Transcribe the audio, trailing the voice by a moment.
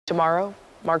Tomorrow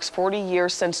marks 40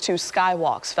 years since 2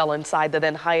 skywalks fell inside the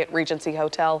then Hyatt Regency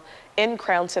Hotel in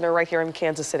Crown Center right here in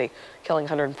Kansas City, killing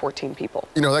 114 people.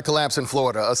 You know, that collapse in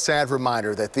Florida, a sad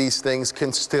reminder that these things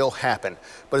can still happen.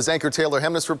 But as anchor Taylor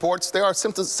Hemnes reports, there are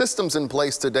systems in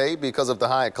place today because of the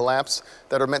Hyatt collapse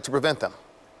that are meant to prevent them.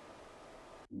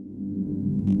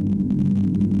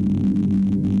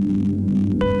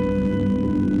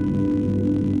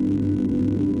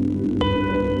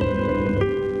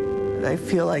 I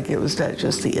feel like it was not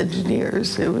just the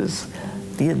engineers, it was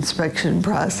the inspection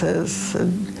process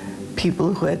and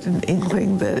people who had an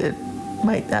inkling that it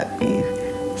might not be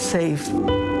safe.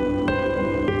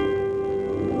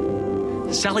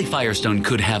 Sally Firestone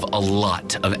could have a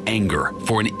lot of anger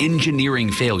for an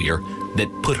engineering failure that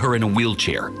put her in a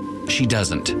wheelchair. She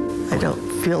doesn't. I don't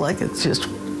feel like it's just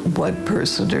one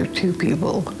person or 2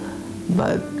 people,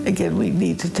 but again, we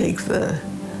need to take the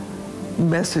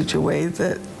message away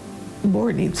that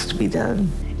more needs to be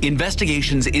done.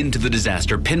 Investigations into the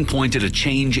disaster pinpointed a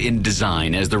change in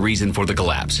design as the reason for the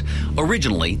collapse.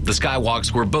 Originally, the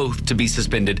skywalks were both to be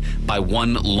suspended by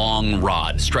one long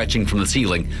rod stretching from the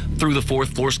ceiling through the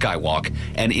 4th floor skywalk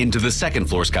and into the 2nd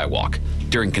floor skywalk.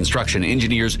 During construction,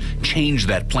 engineers changed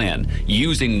that plan,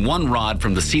 using one rod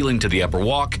from the ceiling to the upper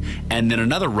walk and then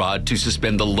another rod to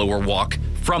suspend the lower walk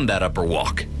from that upper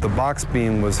walk. The box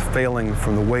beam was failing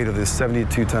from the weight of these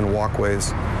 72-ton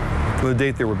walkways from the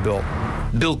date they were built.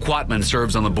 Bill Quatman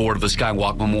serves on the board of the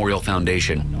Skywalk Memorial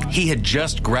Foundation. He had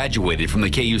just graduated from the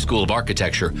KU School of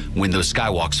Architecture when those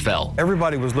skywalks fell.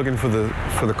 Everybody was looking for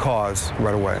the cause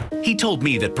right away. He told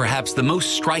me that perhaps the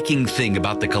most striking thing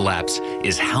about the collapse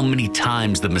is how many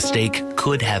times the mistake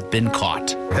could have been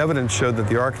caught. Evidence showed that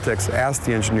the architects asked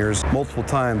the engineers multiple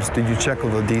times, did you check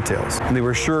all the details? And they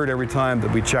were assured every time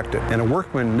that we checked it. And a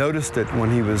workman noticed it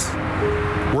when he was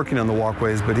working on the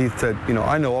walkways, but he said, you know,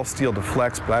 I know all steel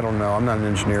deflects, but I don't know, I'm not an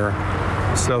engineer.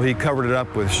 So he covered it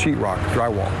up with sheetrock,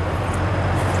 drywall,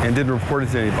 and didn't report it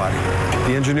to anybody.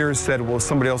 The engineers said, well, it's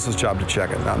somebody else's job to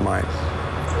check it, not mine.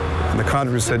 And the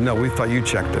contractor said, no, we thought you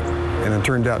checked it. And it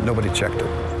turned out nobody checked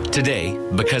it. Today,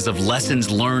 because of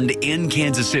lessons learned in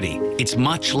Kansas City, it's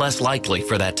much less likely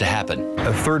for that to happen.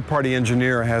 A third-party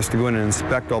engineer has to go in and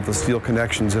inspect all the steel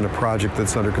connections in a project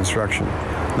that's under construction.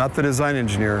 Not the design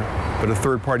engineer, but a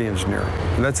third-party engineer.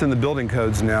 And that's in the building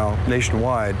codes now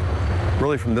nationwide,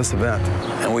 really from this event.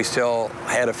 And we still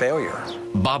had a failure.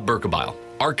 Bob Berkebile,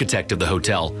 architect of the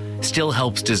hotel, still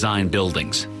helps design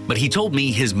buildings. But he told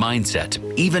me his mindset,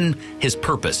 even his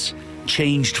purpose,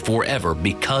 changed forever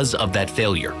because of that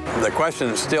failure. The question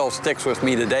that still sticks with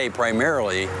me today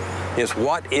primarily is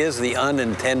what is the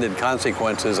unintended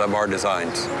consequences of our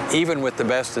designs? Even with the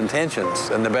best intentions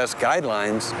and the best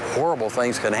guidelines, horrible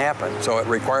things can happen. So it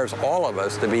requires all of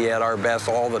us to be at our best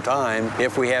all the time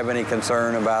if we have any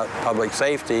concern about public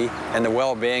safety and the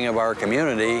well-being of our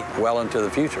community well into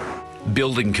the future.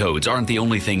 Building codes aren't the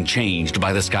only thing changed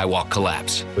by the skywalk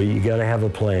collapse. Well, you got to have a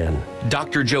plan.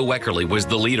 Dr. Joe Weckerly was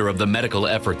the leader of the medical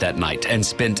effort that night and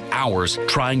spent hours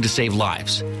trying to save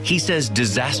lives. He says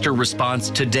disaster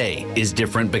response today is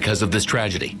different because of this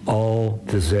tragedy. All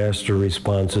disaster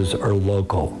responses are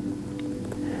local.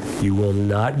 You will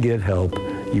not get help.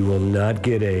 You will not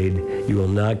get aid. You will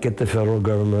not get the federal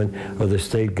government or the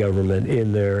state government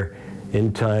in there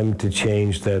in time to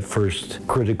change that first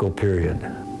critical period.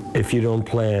 If you don't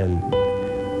plan,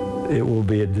 it will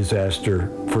be a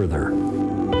disaster further.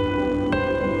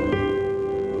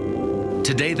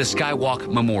 Today, the Skywalk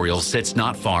Memorial sits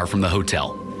not far from the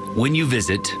hotel. When you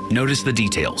visit, notice the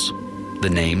details, the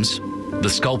names, the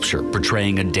sculpture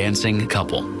portraying a dancing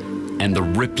couple, and the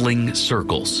rippling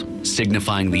circles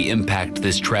signifying the impact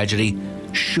this tragedy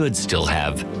should still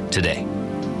have today.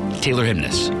 Taylor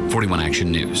Hemnes, 41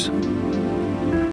 Action News.